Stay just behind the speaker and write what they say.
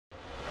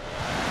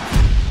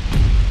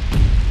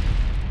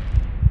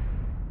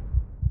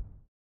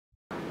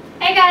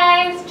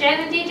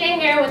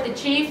here with the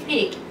ACHV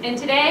PEAK, and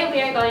today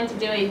we are going to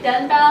do a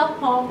dumbbell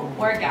home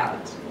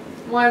workout.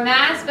 More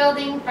mass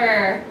building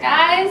for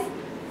guys,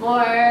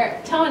 more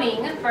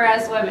toning for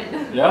us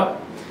women.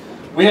 Yep.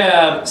 We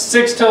have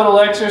 6 total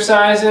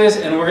exercises,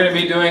 and we're going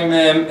to be doing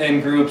them in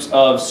groups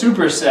of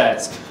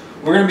supersets.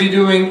 We're going to be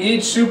doing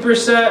each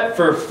superset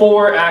for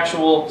 4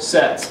 actual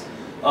sets.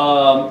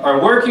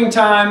 Our working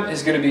time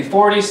is going to be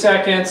 40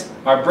 seconds.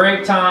 Our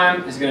break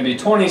time is going to be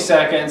 20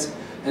 seconds.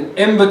 And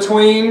in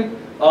between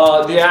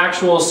the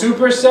actual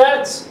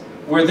supersets,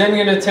 we're then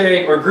going to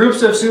take, or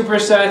groups of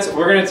supersets,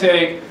 we're going to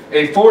take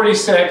a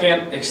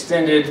 40-second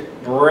extended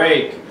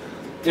break.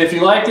 If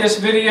you like this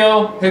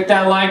video, hit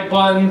that like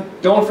button.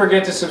 Don't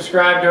forget to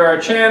subscribe to our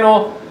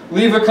channel.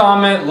 Leave a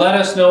comment. Let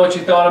us know what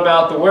you thought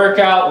about the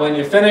workout when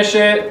you finish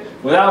it.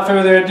 Without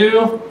further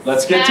ado,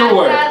 let's get to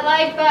work. Smash that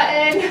like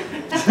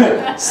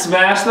button.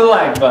 Smash the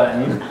like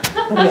button.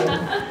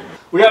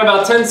 We got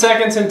about 10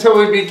 seconds until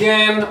we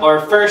begin. Our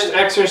first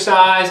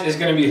exercise is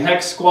going to be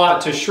hex squat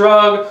to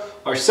shrug.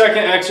 Our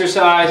second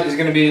exercise is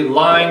going to be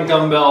lying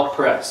dumbbell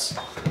press.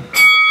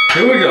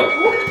 Here we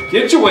go.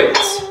 Get your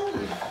weights.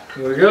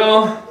 Here we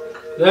go.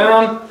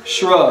 Down,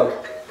 shrug.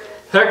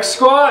 Hex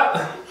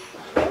squat,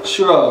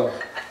 shrug.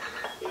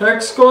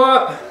 Hex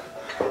squat,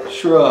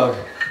 shrug.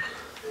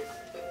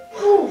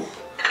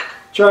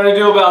 Trying to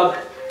do about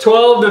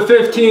 12 to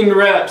 15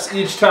 reps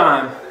each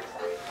time.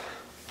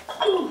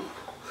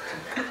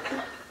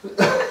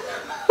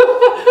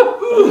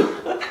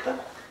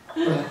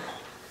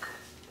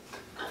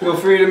 Feel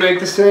free to make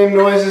the same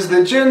noises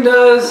that Jen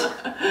does.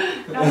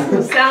 Got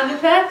some sound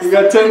effects. We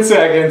got 10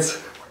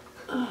 seconds.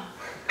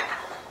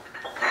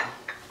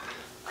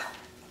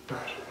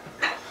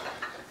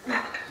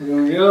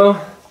 Here we go.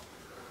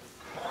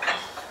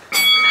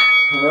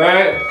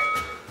 Alright.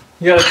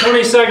 You got a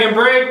 20-second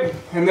break,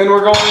 and then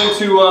we're going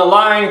to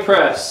lying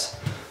press.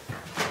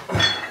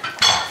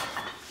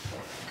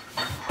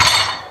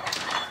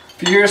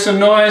 If you hear some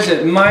noise,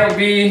 it might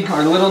be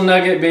our little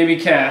nugget baby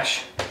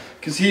Cash,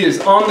 because he is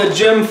on the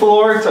gym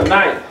floor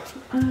tonight.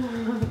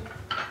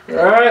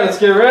 Alright, let's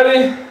get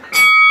ready.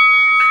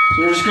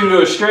 So we're just going to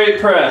do a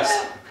straight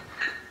press.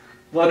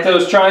 Let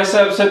those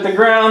triceps hit the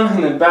ground,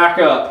 and then back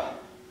up.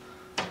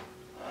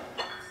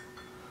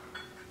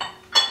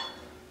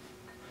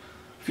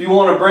 If you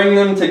want to bring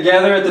them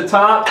together at the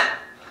top,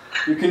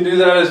 you can do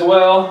that as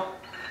well.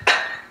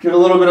 Get a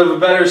little bit of a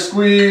better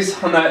squeeze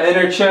on that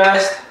inner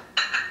chest.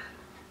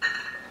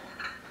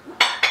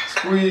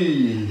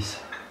 Squeeze.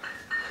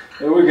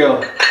 There we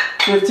go.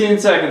 15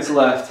 seconds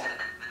left.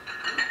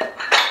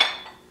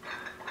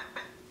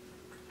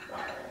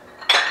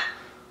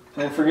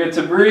 Don't forget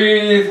to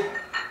breathe.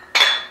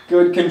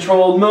 Good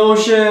controlled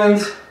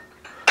motions.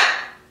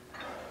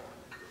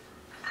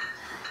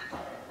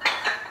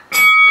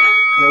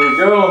 There we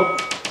go.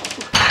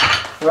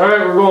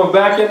 Alright, we're going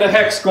back into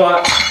hex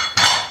squats.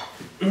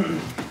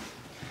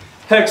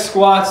 Hex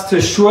squats to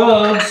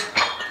shrugs.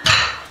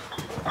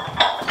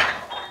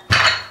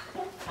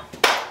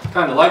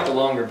 Kind of like the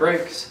longer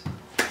breaks.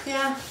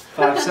 Yeah.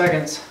 5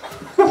 seconds.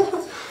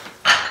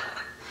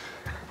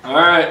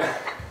 Alright,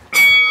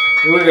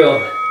 here we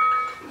go.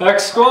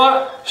 Hex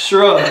squat,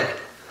 shrug.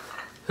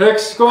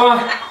 Hex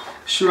squat,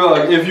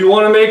 shrug. If you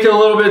want to make it a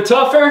little bit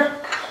tougher,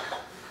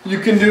 you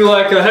can do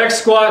like a hex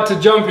squat to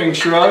jumping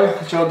shrug,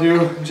 which I'll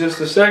do in just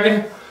a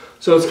second.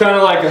 So it's kind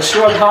of like a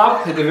shrug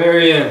hop at the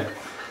very end.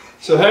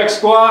 So hex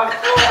squat,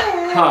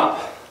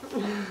 hop.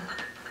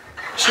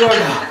 Shrug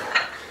hop.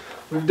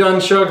 We've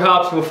done shrug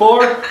hops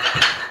before.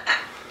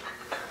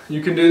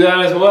 You can do that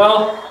as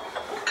well.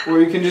 Or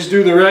you can just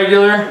do the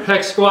regular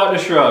hex squat to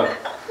shrug.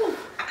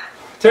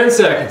 10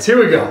 seconds,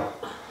 here we go.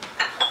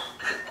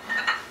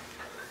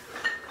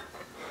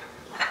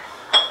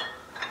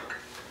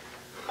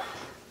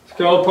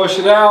 Go, push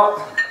it out.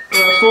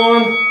 Last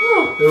one.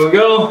 There we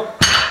go.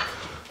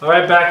 All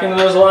right, back into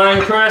those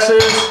lying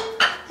presses.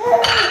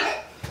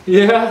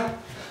 Yeah.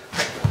 I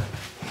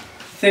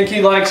think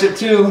he likes it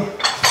too.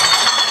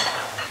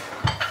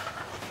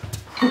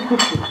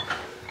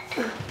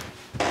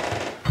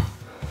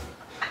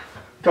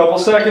 Couple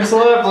seconds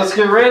left. Let's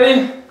get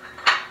ready.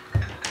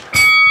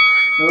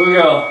 Here we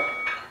go.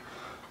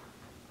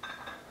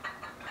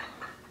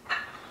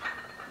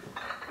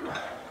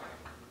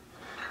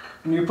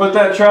 When you put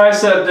that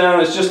tricep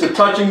down, it's just a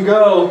touch and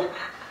go.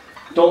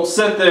 Don't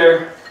sit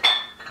there.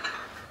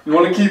 You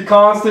want to keep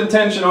constant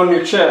tension on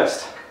your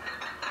chest.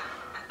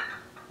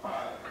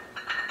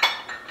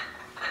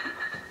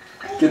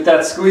 Get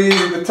that squeeze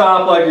at the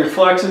top like you're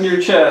flexing your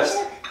chest.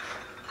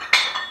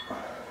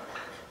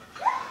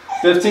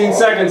 15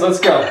 seconds, let's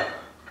go.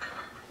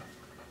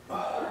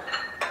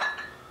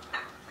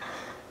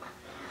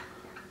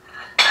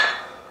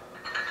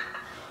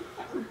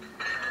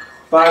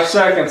 5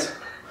 seconds.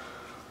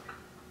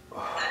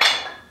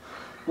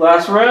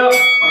 Last rep.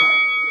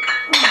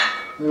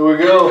 There we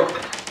go.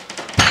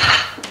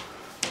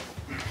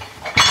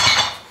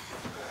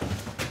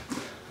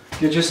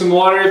 Get you some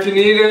water if you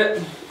need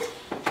it.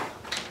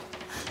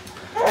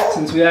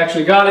 Since we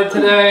actually got it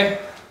today.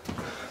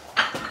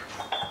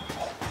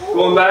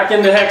 Going back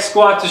into hex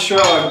squat to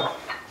shrug.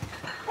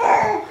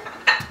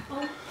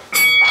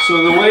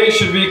 So the weight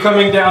should be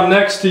coming down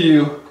next to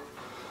you,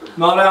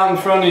 not out in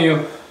front of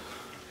you.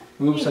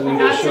 Oops, I didn't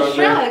do a shrug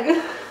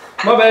there.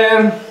 My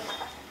bad.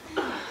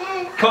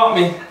 Caught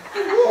me.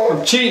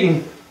 I'm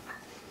cheating.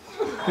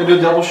 Can I do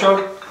a double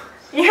shrug?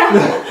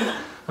 Yeah.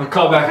 I'm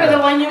caught back. For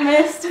the one you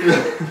missed. This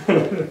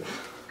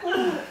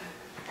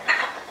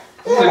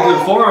is a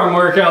good forearm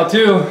workout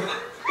too.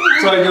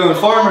 It's like doing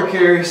farmer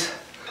carries.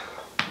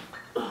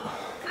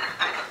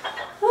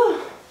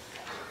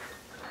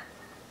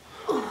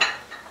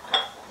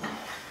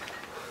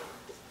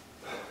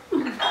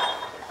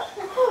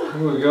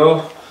 Here we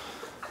go.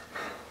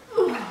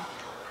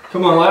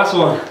 Come on, last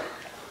one.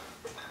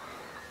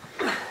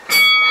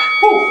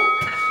 Woo.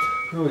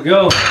 Here we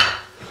go.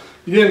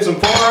 You getting some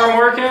forearm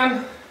work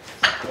in?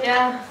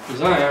 Yeah.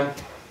 Because I am.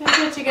 That's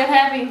what you get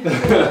heavy.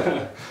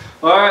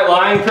 Alright,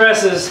 lying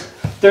presses.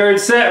 Third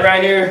set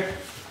right here.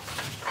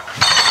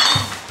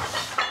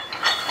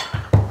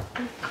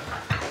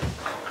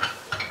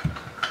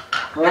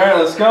 Alright,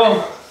 let's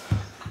go.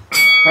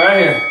 Right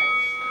here.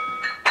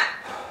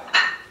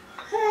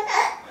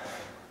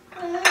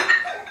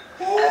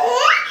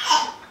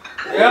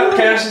 Yep,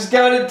 Cash has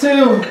got it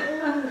too.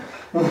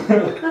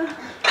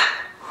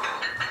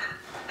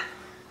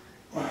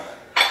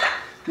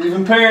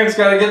 Even parents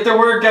gotta get their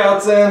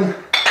workouts in.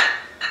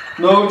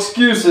 No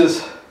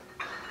excuses.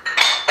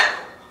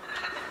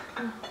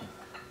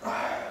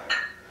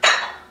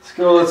 Let's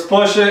go, let's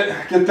push it.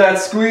 Get that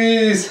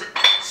squeeze.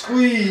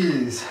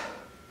 Squeeze.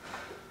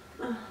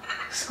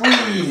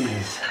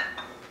 Squeeze.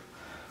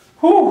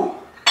 Whew.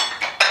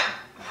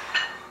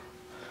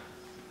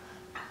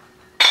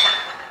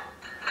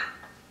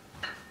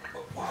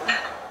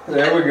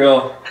 There we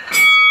go.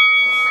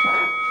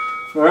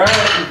 All right.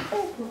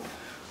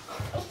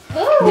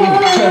 Ooh,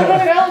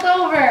 it rolled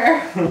over.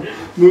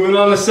 Moving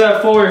on to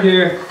set 4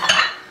 here.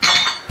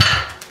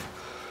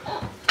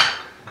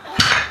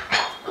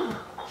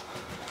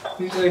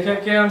 He's like,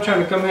 heck yeah, I'm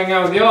trying to come hang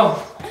out with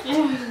y'all.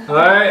 Yeah. All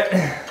right.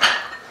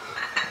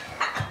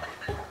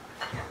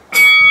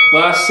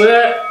 Last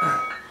set.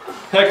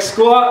 Hex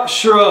squat,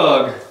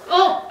 shrug.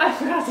 Oh, I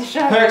forgot to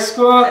shrug. Hex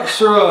squat,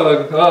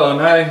 shrug. Oh,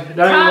 now you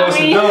lost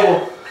a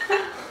double.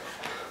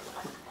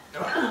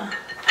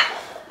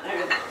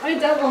 I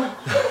double.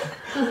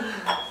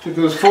 Give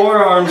those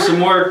forearms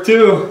some work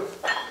too.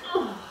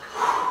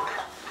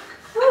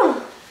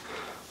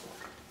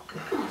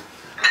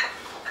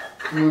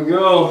 Here we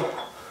go.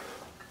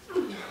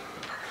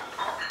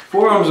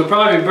 Forearms will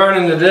probably be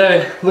burning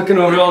today, looking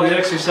over all the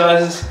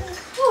exercises.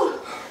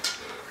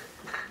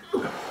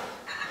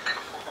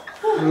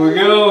 Here we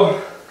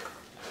go.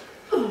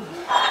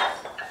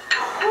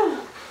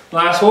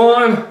 Last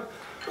one.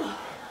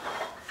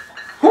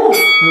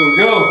 Here we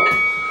go.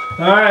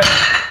 All right.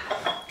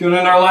 Doing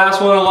in our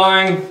last one of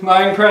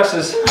lying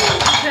presses.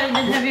 Try to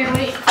do heavier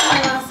weight for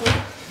my last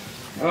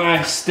one. All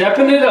right,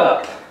 stepping it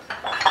up.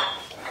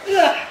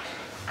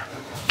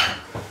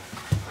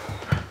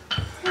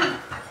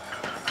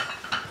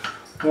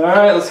 All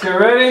right, let's get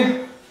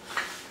ready.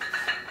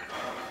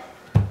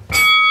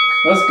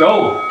 Let's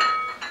go.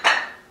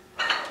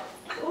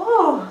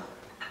 Ooh.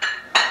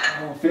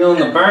 Oh, feeling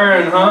the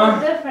burn, huh?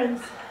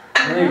 Difference.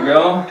 There you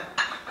go.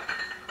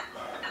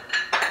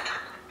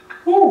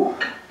 Woo.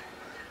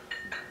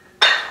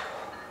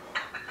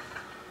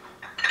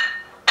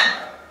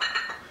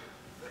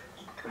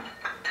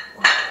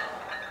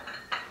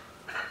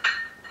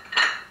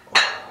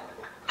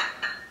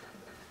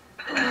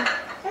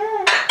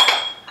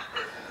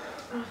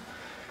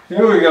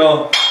 Here we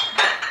go.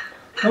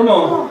 Come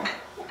on.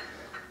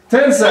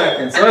 10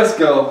 seconds. Let's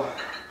go.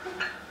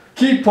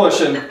 Keep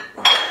pushing.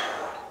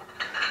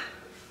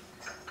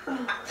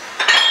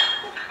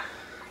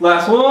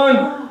 Last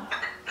one.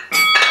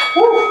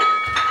 Woo.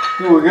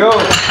 Here we go. All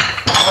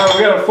right,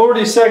 we got a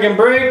 40-second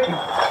break.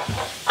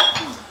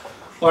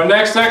 Our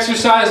next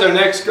exercise, our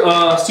next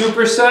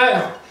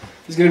superset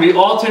is going to be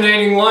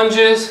alternating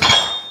lunges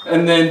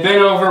and then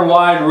bent over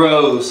wide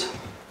rows.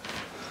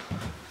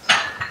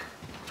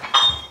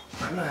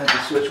 I'm going to have to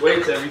switch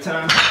weights every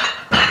time.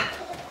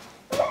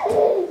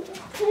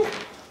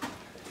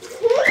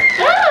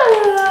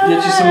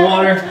 Get you some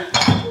water.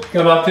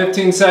 Got about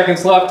 15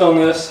 seconds left on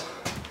this.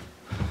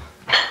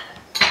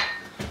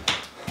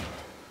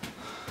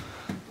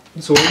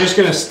 So we're just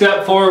going to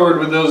step forward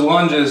with those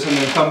lunges and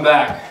then come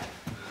back.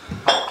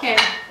 Okay.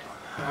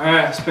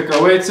 Alright, let's pick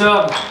our weights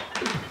up.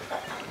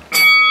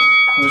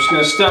 I'm just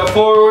going to step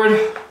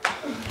forward,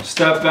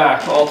 step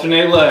back,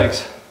 alternate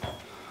legs.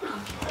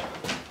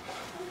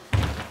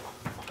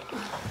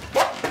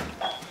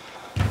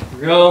 There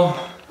we go.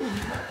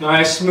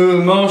 Nice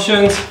smooth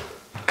motions.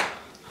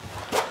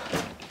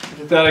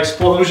 Get that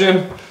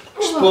explosion.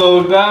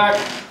 Explode back.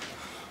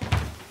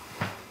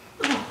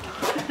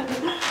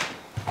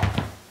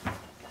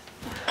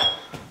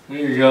 There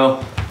you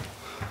go.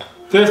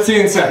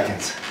 15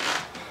 seconds.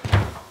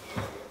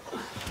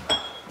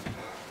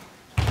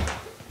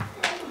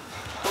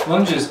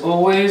 Lunges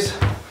always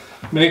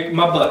make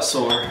my butt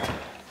sore.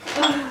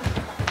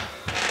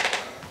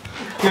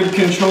 Good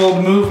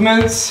controlled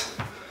movements.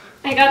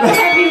 I got the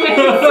heavy weights.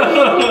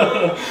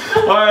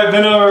 All right,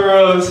 bend over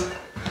rows.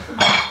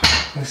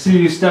 I see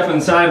you stepping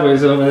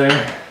sideways over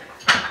there.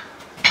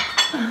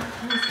 I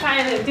was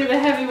trying to do the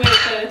heavy weight,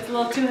 but it's a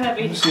little too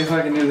heavy. Let's see if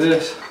I can do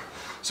this.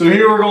 So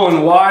here we're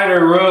going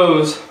wider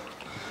rows.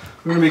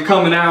 We're gonna be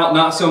coming out,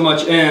 not so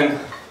much in.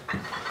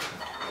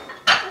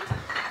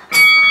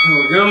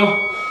 There we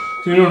go.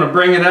 So you're gonna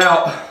bring it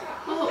out.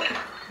 Oh.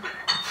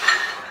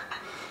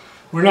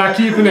 We're not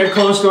keeping it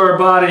close to our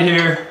body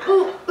here.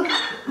 Ooh.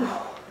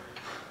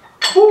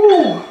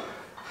 Ooh.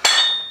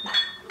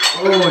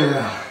 Oh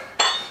yeah.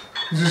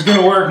 This is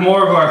gonna work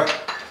more of our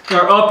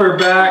upper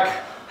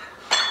back.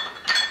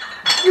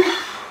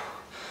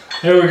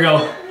 There we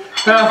go.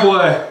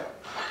 Halfway.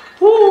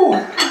 Woo.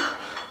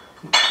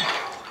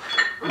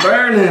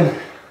 Burning.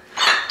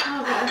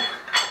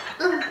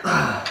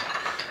 Oh,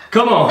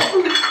 Come on.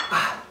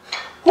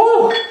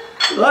 Woo.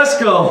 Let's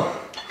go.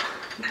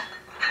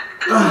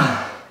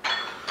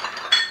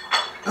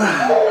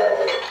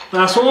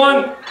 Last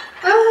one.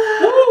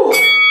 Woo.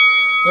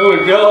 There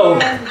we go.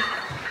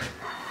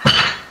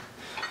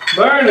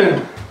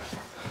 Burning.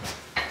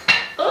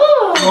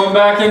 Ooh. Going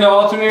back into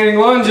alternating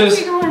lunges.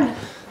 Where are you going?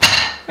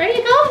 Where are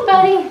you going,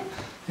 buddy?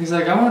 He's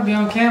like, I want to be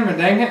on camera,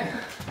 dang it.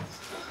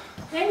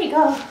 There you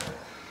go.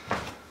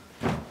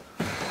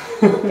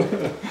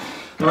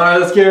 All right,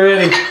 let's get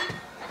ready.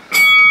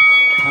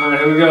 All right,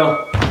 here we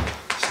go.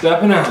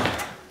 Stepping out.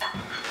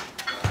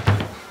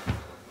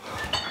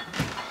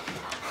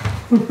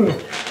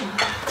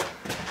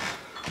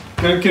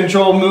 Good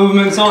controlled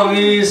movements on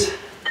these.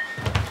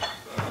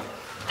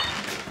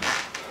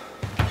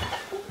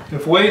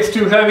 If weight's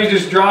too heavy,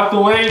 just drop the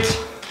weight.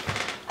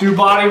 Do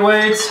body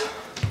weights.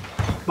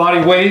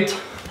 Body weight.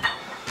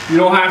 You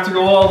don't have to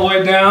go all the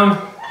way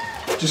down.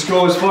 Just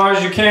go as far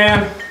as you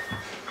can.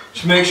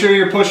 Just make sure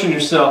you're pushing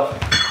yourself.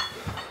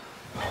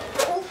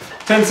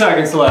 10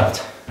 seconds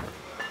left.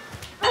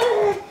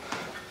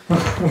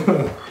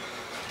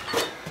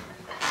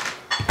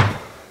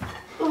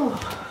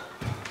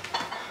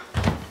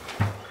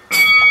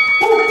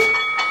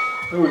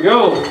 There we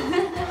go.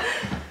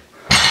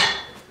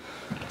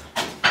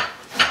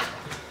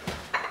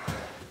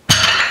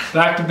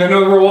 Back to bend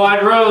over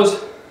wide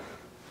rows.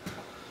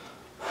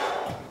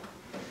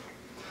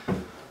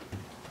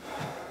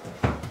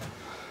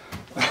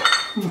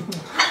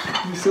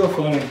 You're so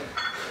funny.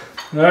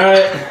 All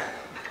right,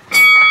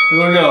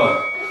 here we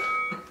go.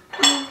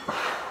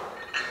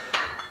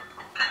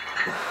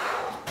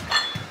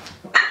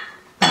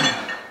 A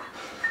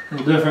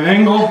little different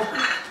angle.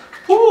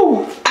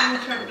 Woo.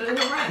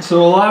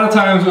 So a lot of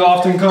times we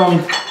often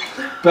come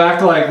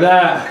back like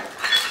that.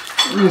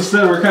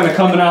 Instead we're kind of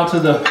coming out to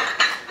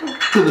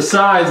the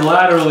sides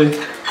laterally.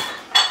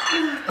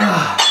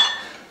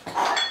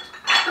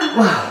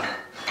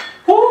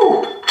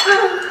 Woo.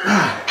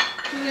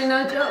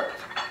 No joke.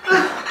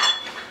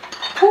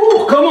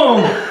 Woo, come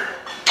on.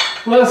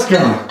 Let's go.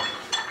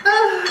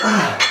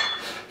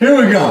 Here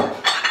we go.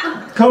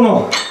 Come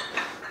on.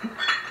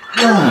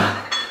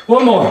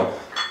 One more.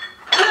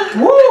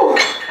 Woo.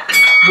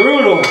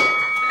 Brutal.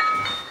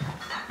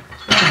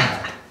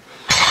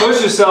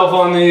 Push yourself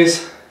on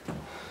these.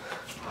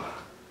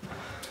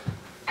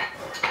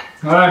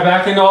 All right,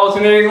 back into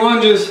alternating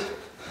lunges.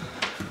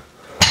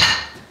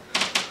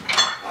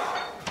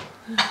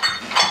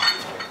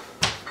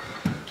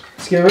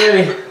 Let's get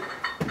ready.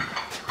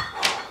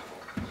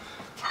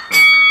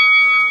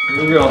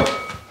 Here we go.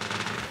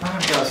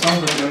 I've got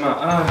something in my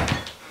eye.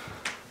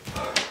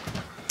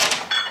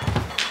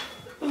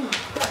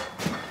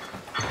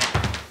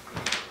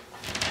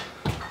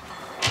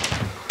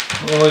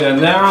 Oh yeah,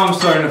 now I'm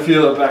starting to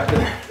feel it back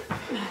there.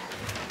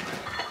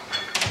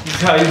 This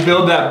is how you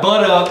build that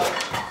butt up.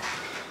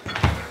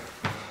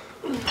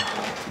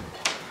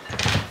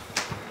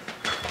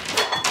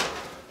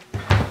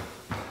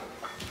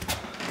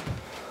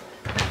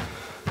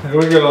 There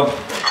we go.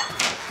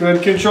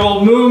 Good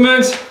controlled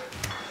movements.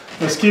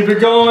 Let's keep it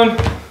going.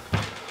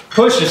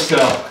 Push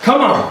yourself.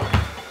 Come on.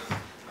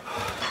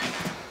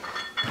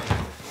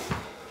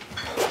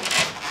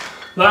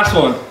 Last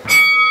one.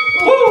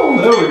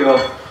 Woo, there we go.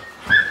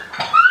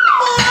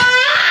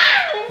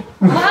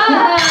 Wow.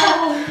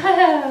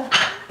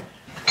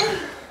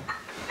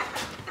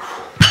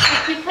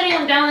 I keep putting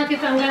them down like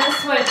if I'm gonna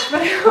switch,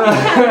 but I only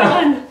have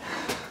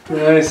one.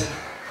 Nice.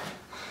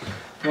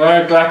 All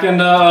right, back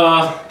into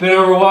bend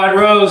over wide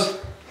rows.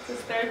 This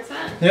is third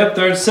set. Yep,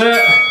 third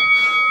set.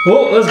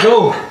 Oh, let's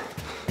go.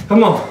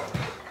 Come on.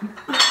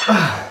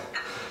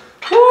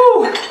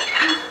 Woo.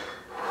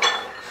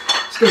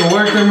 Just gonna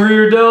work them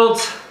rear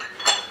delts,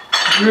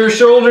 rear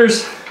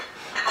shoulders.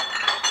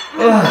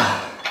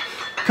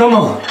 Come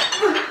on.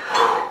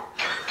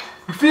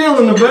 You're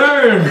feeling the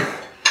burn.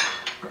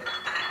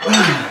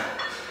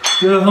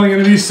 Definitely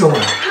gonna be sore.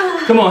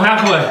 Come on,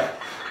 halfway.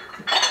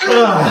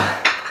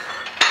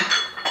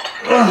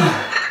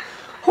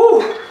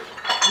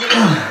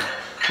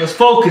 Let's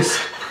focus.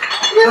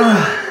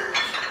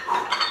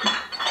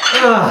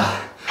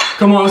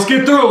 Come on, let's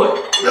get through it.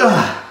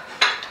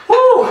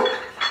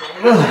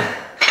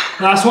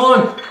 Last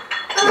one.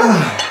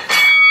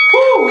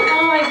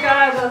 Oh my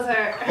God, those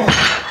hurt.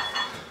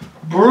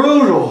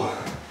 Brutal,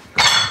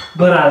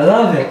 but I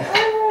love it.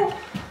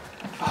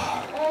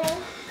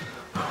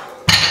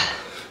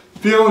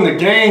 Feeling the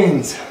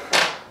gains.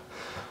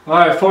 All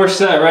right, fourth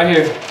set right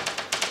here.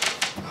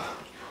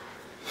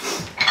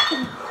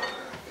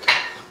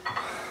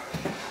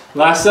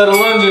 Last set of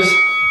lunges.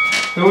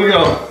 Here we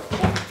go.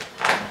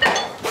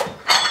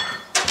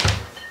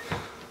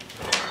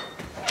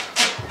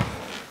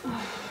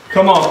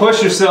 Come on,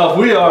 push yourself.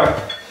 We are.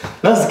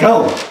 Let's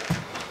go.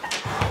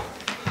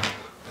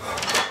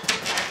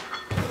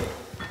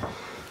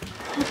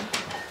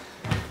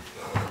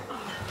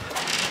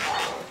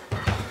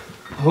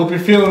 I hope you're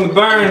feeling the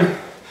burn.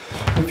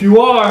 If you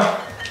are,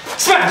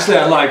 smash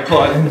that like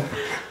button.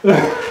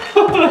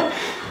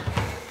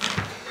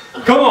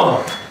 Come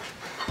on.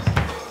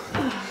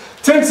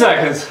 10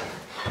 seconds.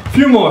 A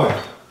few more.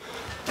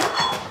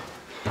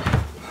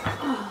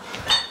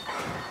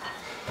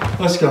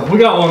 Let's go. We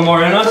got one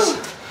more in us.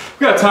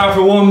 We got time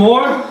for one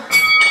more.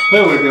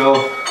 There we go.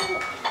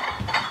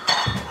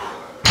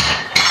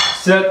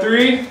 Set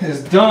 3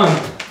 is done.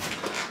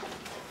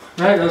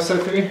 Right, that was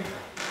set 3?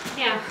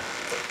 Yeah.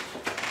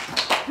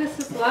 This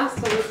is the last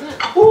one, isn't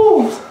it?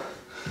 Woo!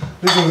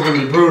 This one's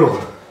gonna be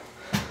brutal.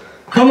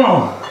 Come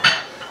on.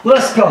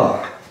 Let's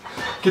go.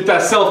 Get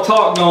that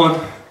self-talk going.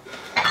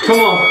 Come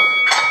on.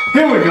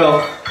 Here we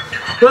go.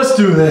 Let's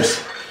do this.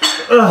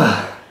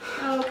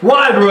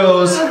 Wide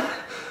rows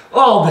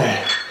all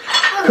day.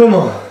 Come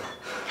on.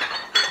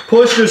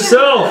 Push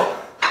yourself.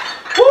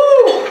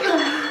 Woo!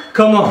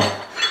 Come on.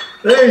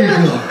 There you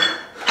go.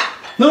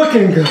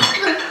 Looking good.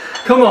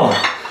 Come on.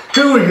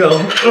 Here we go.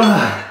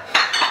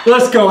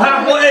 Let's go.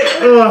 Halfway.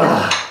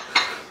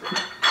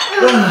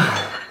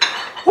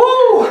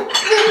 Woo!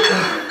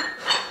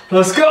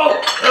 Let's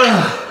go.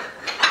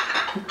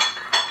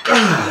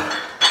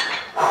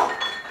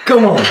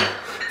 Come on. A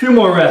few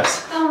more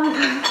reps.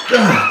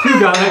 You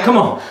got it. Come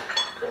on.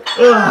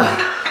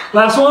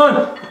 Last one.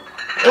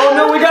 Oh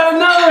no, we got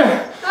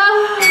another.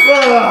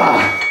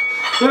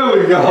 There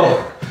we go.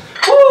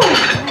 Woo!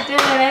 I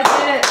did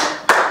it.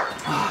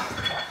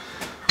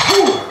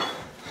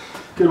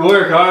 Good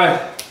work. All right.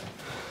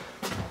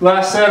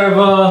 Last set of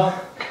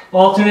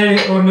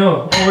alternating. Oh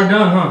no. Oh, we're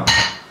done, huh?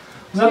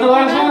 Was that the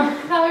last one?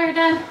 I thought we were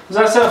done. Was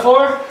that set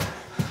 4?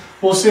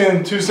 We'll see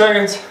in 2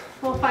 seconds.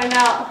 We'll find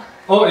out.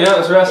 Oh yeah,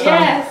 it's rest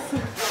time. Yes.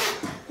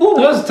 Ooh,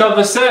 that was the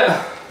toughest set.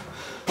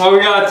 All right,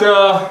 we got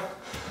a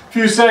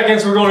few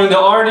seconds. We're going into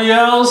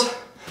RDLs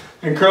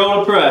and curl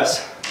to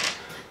press.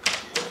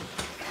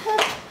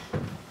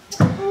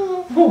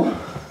 Ooh.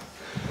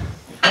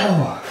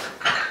 Oh,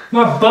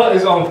 my butt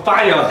is on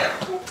fire.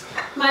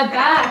 My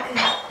back. I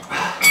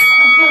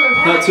feel my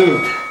back. That too.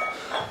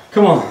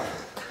 Come on.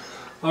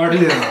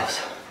 RDLs.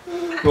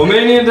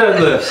 Romanian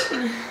deadlifts.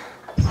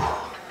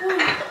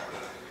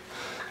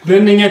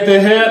 Bending at the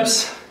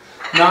hips,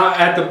 not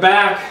at the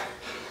back.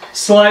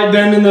 Slight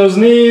bend in those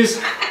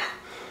knees.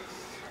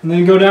 And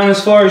then go down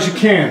as far as you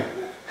can.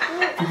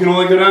 If you can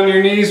only go down to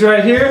your knees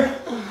right here,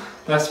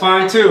 that's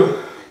fine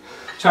too.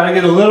 Try to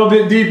get a little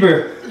bit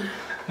deeper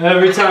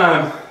every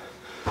time.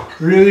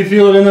 Really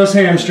feel it in those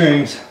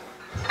hamstrings.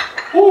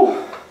 Woo.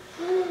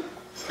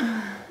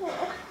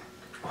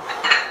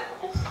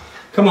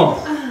 Come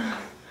on.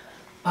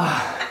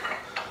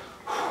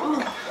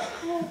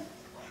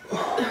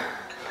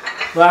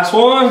 Last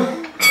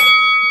one.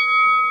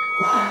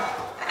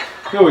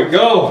 Here we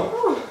go.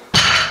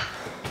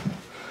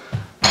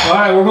 All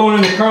right, we're going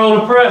into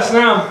curl to press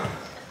now.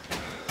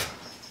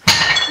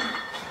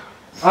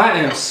 I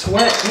am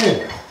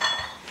sweating.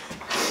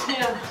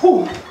 Yeah.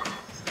 Whew.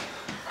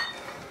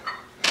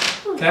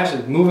 Cash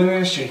is moving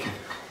and shaking.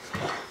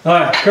 All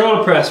right, curl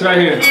to press right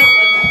here.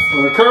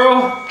 We're gonna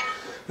curl,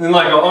 and then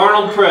like an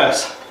Arnold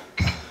press.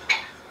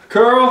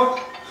 Curl,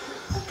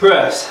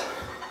 press.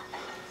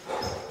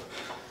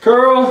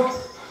 Curl,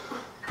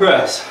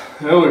 press.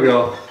 There we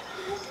go.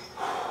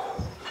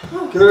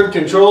 Good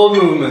controlled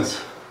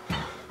movements.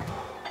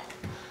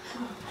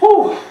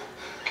 Whew.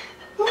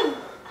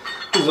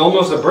 This is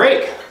almost a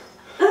break.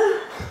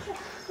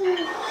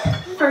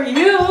 For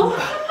you.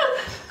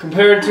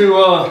 Compared to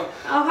the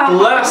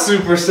last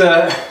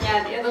superset.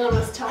 Yeah, the other one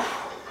was tough.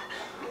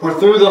 We're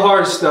through the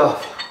hard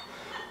stuff.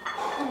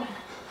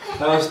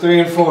 That was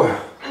 3 and 4.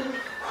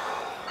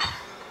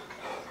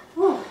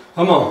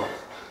 Come on.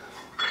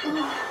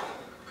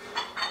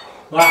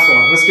 Last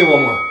one. Let's get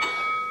one more.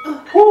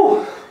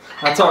 Woo!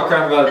 I talk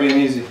crap about it being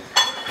easy.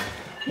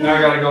 Now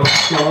I gotta go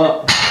slow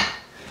up.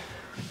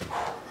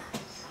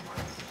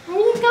 Where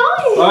are you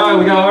going? Alright,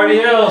 we got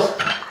RDLs.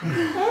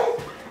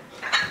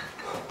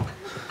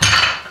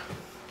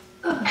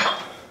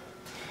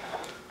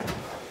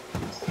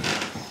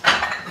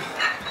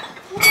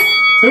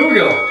 Here we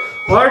go.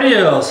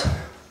 RDLs.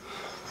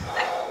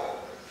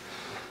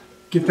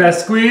 Get that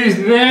squeeze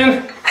and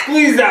then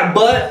squeeze that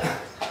butt.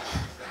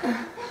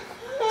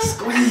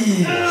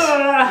 Squeeze.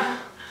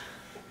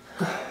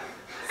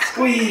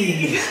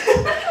 Squeeze.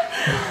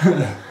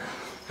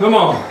 Come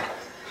on.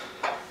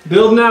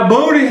 Building that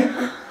booty.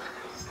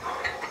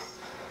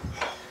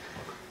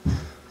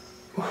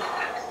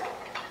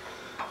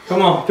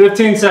 Come on,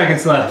 15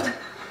 seconds left.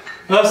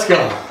 Let's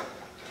go.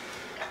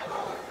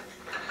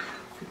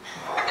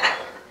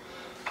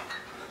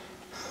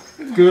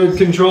 Good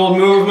controlled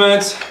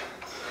movements.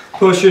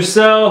 Push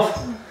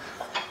yourself.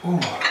 Ooh.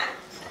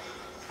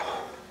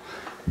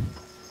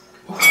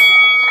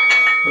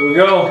 There we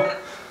go.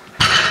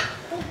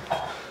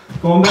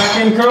 Going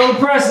back in curl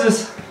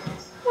presses.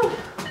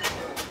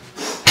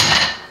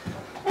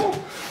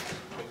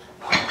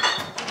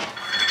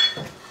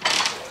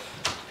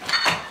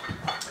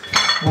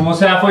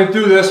 Almost halfway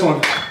through this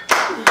one.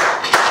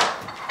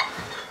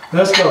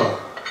 Let's go.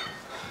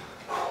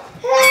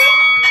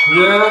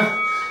 Yeah.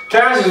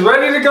 Cash is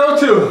ready to go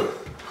too.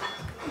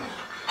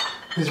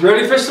 He's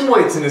ready for some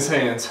weights in his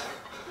hands.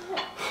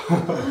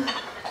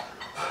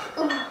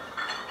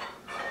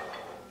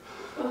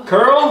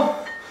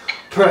 Curl,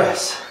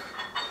 press.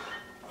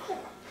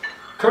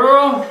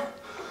 Curl,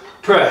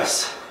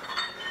 press.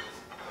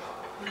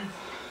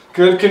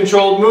 Good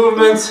controlled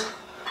movements.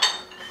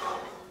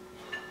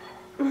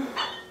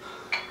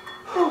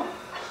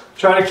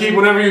 Try to keep,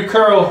 whenever you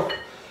curl,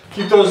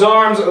 keep those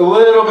arms a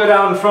little bit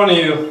out in front of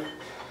you.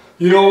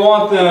 You don't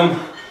want them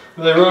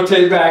when they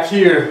rotate back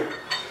here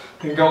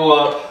and go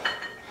up.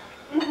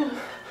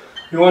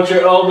 You want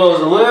your elbows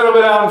a little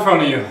bit out in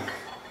front of you.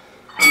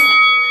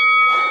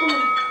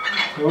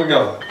 Here we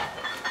go.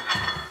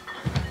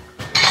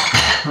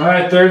 All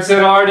right, third set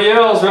of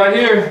RDLs right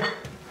here.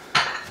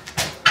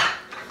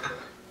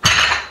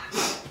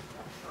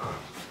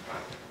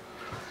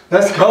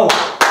 Let's go.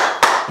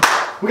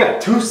 We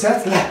got 2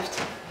 sets left.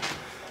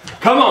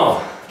 Come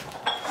on.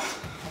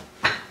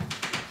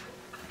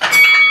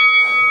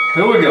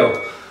 Here we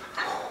go.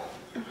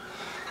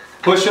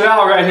 Push it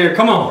out right here.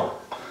 Come on.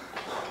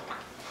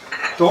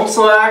 Don't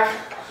slack.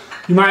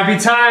 You might be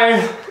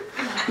tired.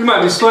 You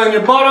might be sweating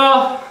your butt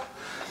off.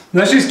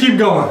 Let's just keep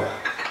going.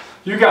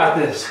 You got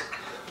this.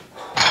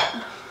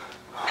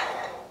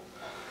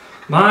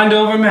 Mind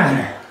over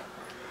matter.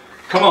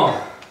 Come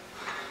on.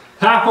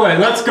 Halfway.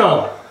 Let's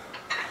go.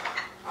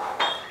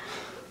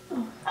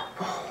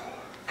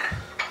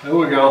 There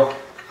we go.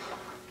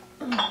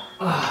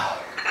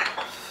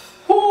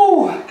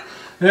 Woo.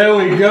 There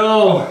we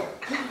go.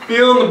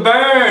 Feeling the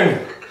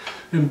burn.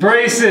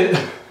 Embrace it.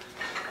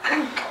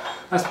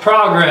 That's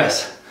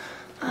progress.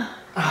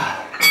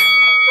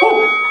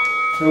 Woo.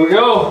 There we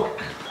go.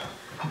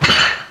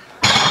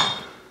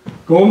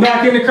 Going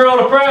back into curl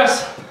to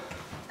press.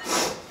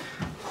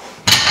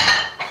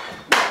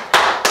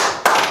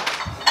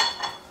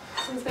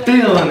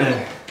 Feeling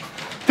it.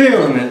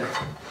 Feeling it.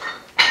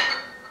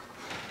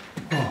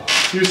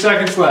 Few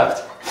seconds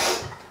left.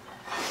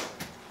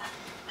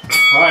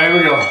 All right, here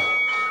we go.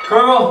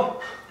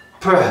 Curl,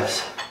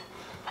 press.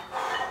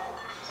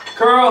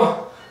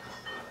 Curl,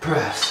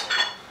 press.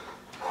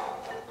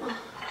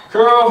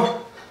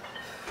 Curl,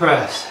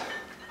 press.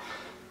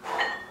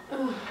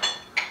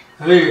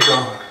 There you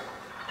go.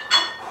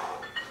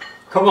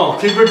 Come on,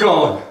 keep it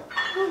going.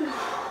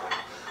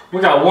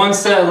 We got 1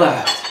 set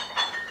left.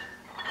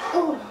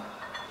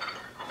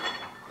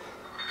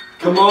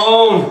 Come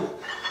on.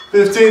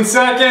 15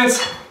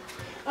 seconds.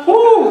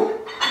 Woo!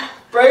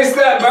 Brace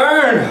that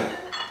burn.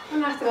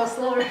 I'm gonna have to go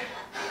slower.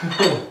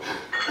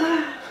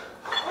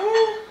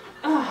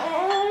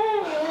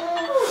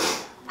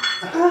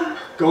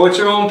 Go at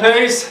your own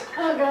pace.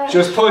 Oh God.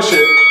 Just push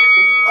it.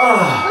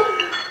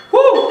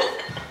 Woo!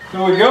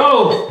 There we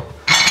go.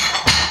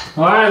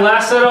 All right,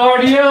 last set of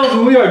RDLs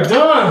and we are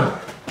done.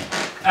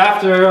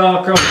 After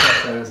curl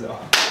press, that is though.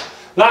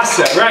 Last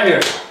set, right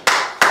here.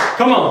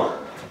 Come on.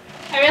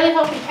 I really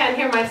hope you can't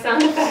hear my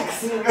sound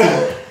effects.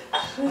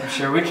 I'm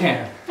sure we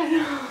can. I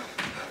know.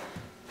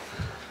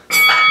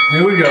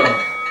 Here we go.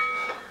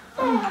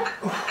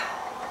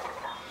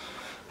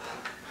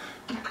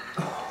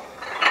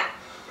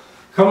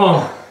 Come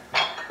on.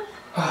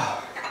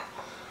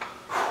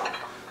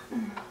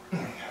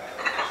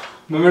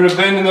 Remember to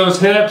bend in those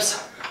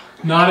hips,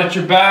 not at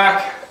your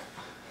back.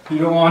 You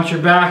don't want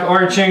your back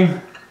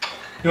arching.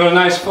 You want a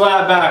nice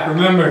flat back,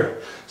 remember,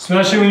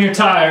 especially when you're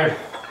tired.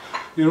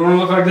 You don't want to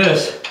look like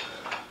this.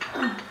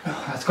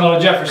 That's called a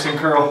Jefferson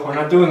curl. We're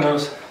not doing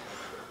those.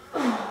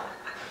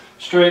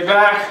 Straight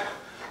back,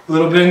 a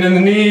little bend in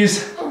the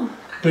knees,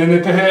 bend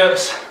at the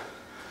hips.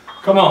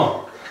 Come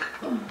on.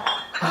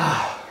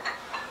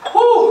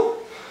 Woo.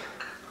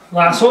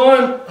 Last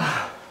one.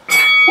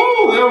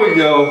 Woo, there we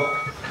go.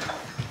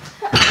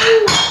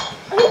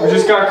 We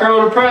just got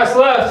curl to press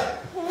left.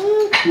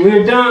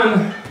 We're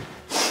done.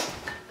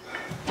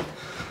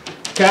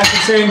 Cash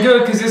is saying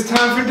good because it's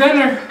time for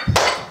dinner.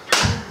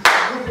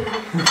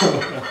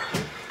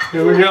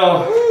 Here we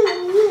go.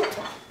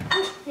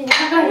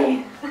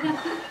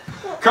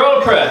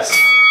 Curl press.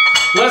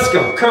 Let's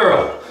go.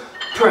 Curl,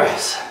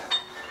 press.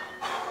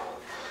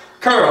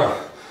 Curl,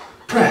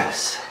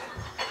 press.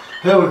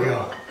 There we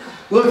go.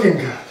 Looking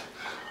good.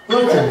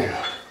 Looking good.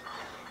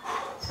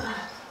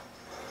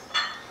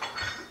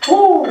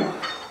 Woo.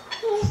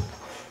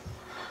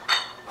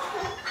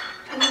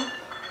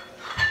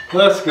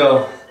 Let's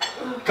go.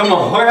 Come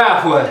on, we're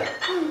halfway.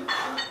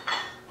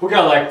 We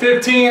got like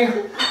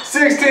 15,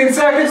 16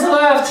 seconds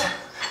left.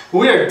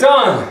 We are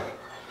done.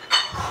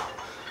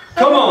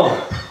 Come on.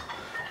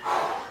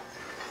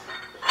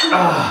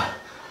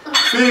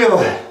 Feel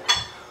it.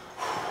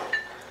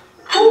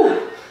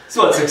 Woo. That's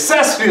what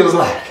success feels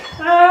like.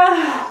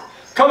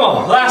 Come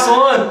on, last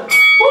one.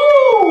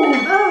 Woo.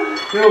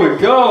 Here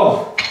we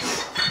go.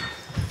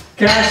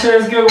 Cash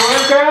says good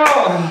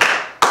workout.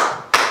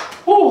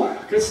 Woo.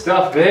 Good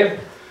stuff, babe.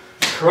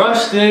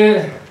 Crushed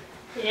it.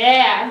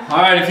 Yeah.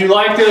 All right, if you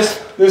like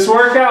this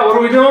workout, what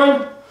are we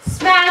doing?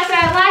 Smash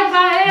that like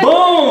button.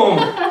 Boom!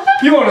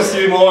 If you want to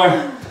see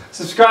more,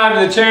 subscribe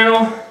to the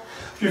channel.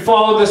 If you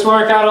followed this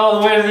workout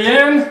all the way to the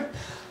end,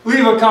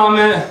 leave a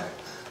comment.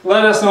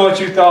 Let us know what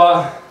you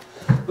thought.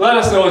 Let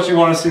us know what you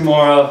want to see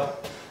more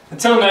of.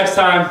 Until next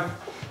time,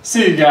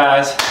 see you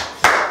guys.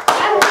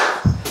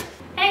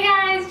 Hey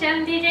guys, Jen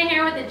and DJ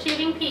here with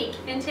Achieving Peak,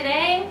 and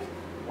today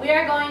we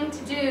are going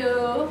to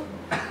do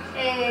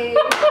a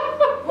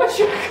what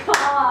you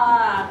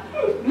call?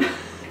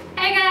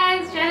 Hey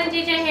guys, Jen and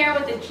DJ here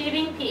with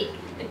Achieving Peak.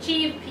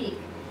 Achieve Peak.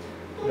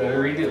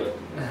 Better redo it.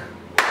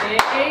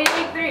 Take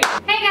 3.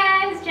 Hey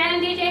guys, Jen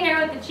and DJ here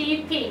with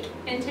Achieve Peak,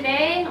 and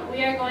today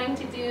we are going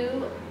to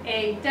do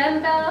a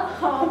dumbbell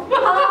home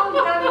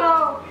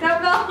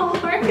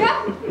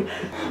workout.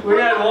 We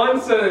had one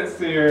sentence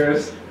to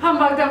yours.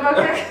 Humbug dumbbell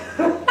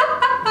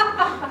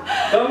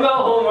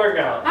Dumbbell home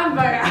workout.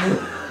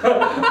 Humbug.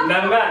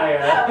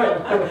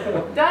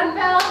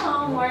 Dumbbell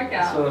home workout.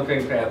 That's from the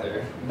Pink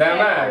Panther.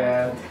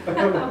 Dumbbell.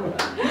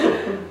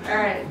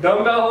 Alright.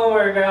 Dumbbell home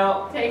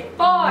workout. Take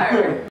 4.